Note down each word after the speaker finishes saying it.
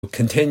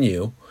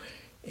continue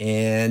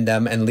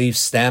and leave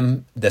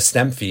the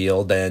STEM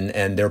field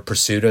and their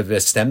pursuit of a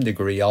STEM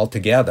degree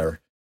altogether.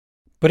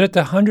 But at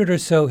the 100 or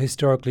so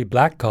historically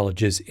black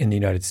colleges in the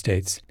United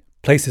States,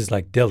 places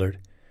like Dillard,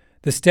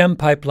 the STEM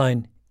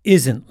pipeline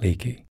isn't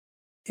leaky.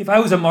 If I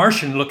was a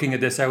Martian looking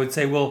at this, I would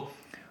say, well,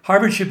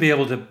 Harvard should be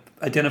able to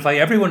identify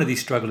every one of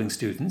these struggling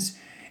students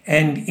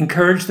and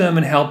encourage them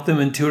and help them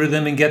and tutor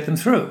them and get them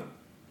through.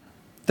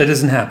 That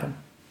doesn't happen.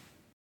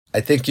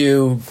 I think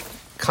you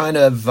kind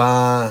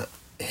of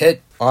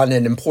hit on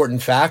an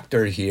important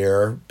factor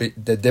here,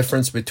 the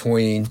difference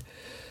between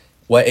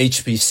what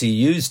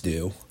HBCUs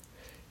do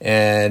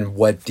and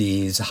what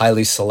these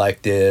highly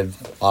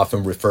selective,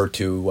 often referred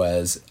to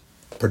as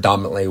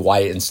predominantly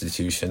white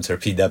institutions or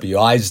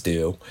PWIs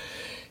do.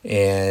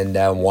 And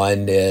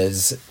one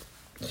is,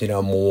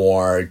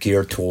 more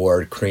geared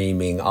toward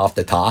creaming off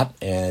the top,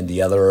 and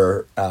the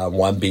other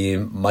one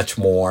being much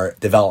more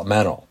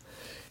developmental,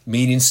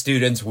 meeting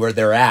students where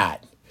they're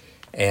at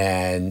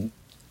and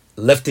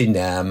lifting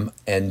them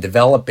and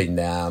developing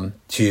them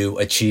to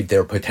achieve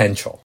their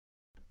potential.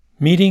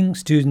 Meeting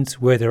students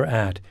where they're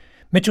at.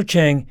 Mitchell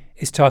Chang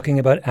is talking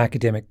about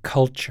academic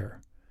culture,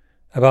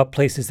 about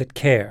places that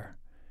care.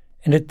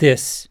 And at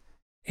this,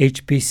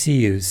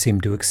 HBCUs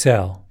seem to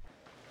excel.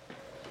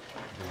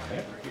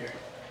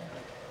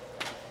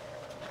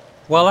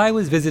 While I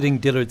was visiting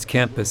Dillard's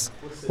campus,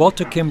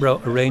 Walter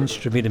Kimbrough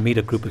arranged for me to meet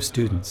a group of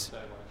students,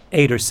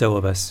 8 or so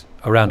of us,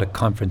 around a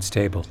conference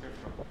table.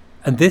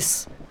 And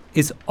this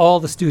is all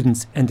the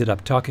students ended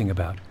up talking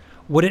about,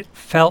 what it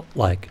felt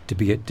like to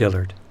be at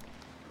Dillard.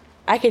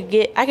 I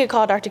could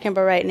call Dr.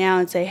 Kimbrough right now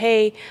and say,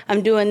 hey,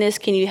 I'm doing this,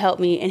 can you help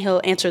me? And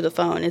he'll answer the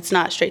phone. It's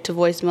not straight to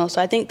voicemail.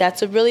 So I think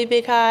that's a really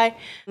big high.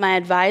 My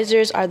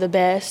advisors are the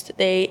best.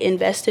 They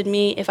invested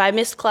me. If I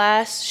miss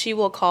class, she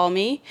will call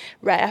me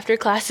right after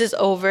class is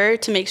over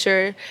to make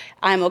sure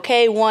I'm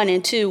okay. 1,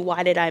 and 2,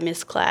 why did I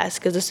miss class?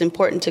 Because it's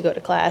important to go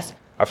to class.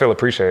 I feel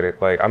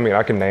appreciated.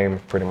 I can name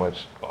pretty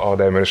much all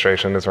the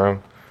administration in this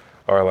room.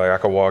 Or I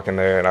could walk in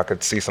there and I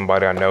could see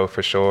somebody I know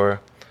for sure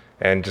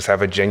and just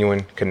have a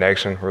genuine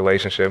connection,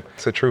 relationship.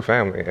 It's a true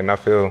family, and I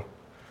feel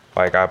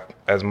like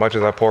as much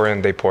as I pour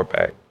in, they pour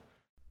back.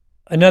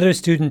 Another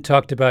student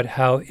talked about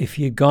how if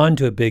he'd gone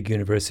to a big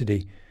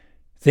university,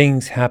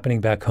 things happening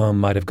back home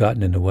might have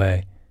gotten in the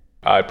way.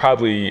 I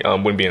probably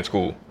wouldn't be in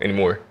school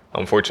anymore,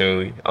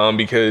 unfortunately,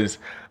 because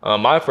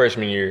my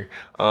freshman year,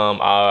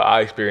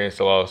 I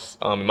experienced a loss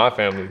in my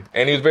family,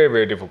 and it was very,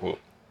 very difficult.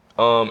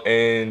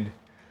 And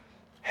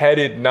had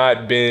it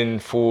not been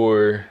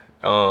for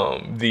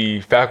the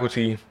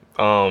faculty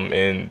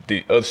and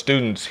the other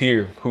students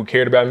here who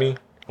cared about me,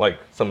 like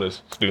some of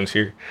the students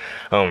here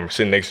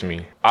sitting next to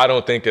me, I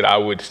don't think that I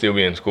would still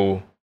be in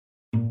school.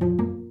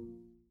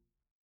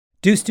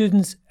 Do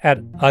students at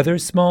other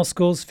small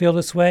schools feel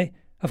this way?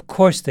 Of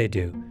course they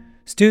do.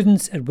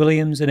 Students at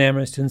Williams and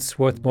Amherst and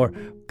Swarthmore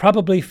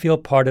probably feel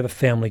part of a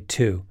family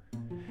too.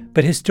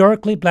 But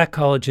historically black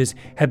colleges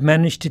have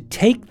managed to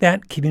take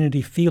that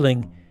community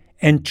feeling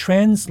and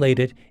translate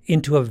it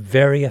into a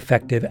very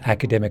effective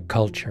academic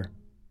culture.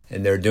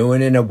 And they're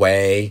doing it in a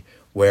way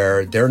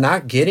where they're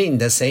not getting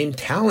the same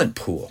talent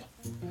pool.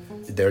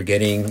 They're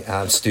getting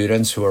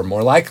students who are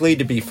more likely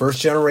to be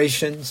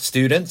first-generation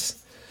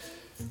students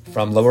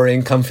from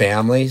lower-income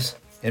families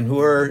and who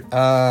are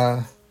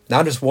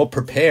not as well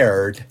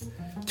prepared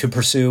to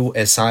pursue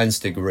a science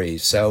degree.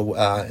 So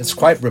it's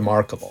quite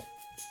remarkable.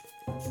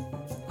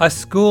 A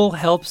school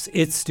helps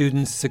its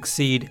students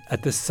succeed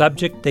at the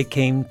subject they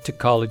came to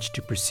college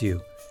to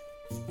pursue.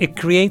 It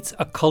creates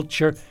a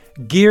culture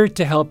geared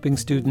to helping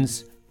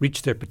students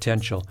reach their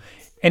potential.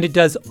 And it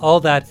does all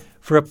that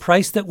for a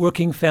price that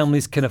working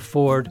families can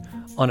afford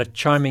on a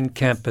charming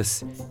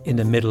campus in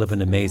the middle of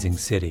an amazing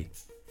city.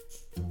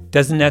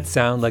 Doesn't that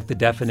sound like the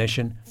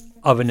definition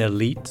of an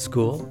elite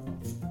school?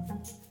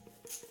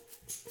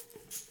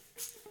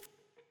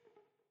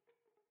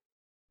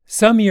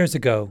 Some years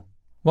ago,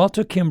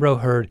 Walter Kimbrough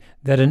heard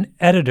that an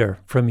editor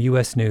from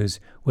U.S. News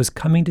was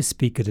coming to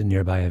speak at a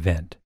nearby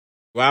event.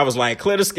 Well, I was like, clear the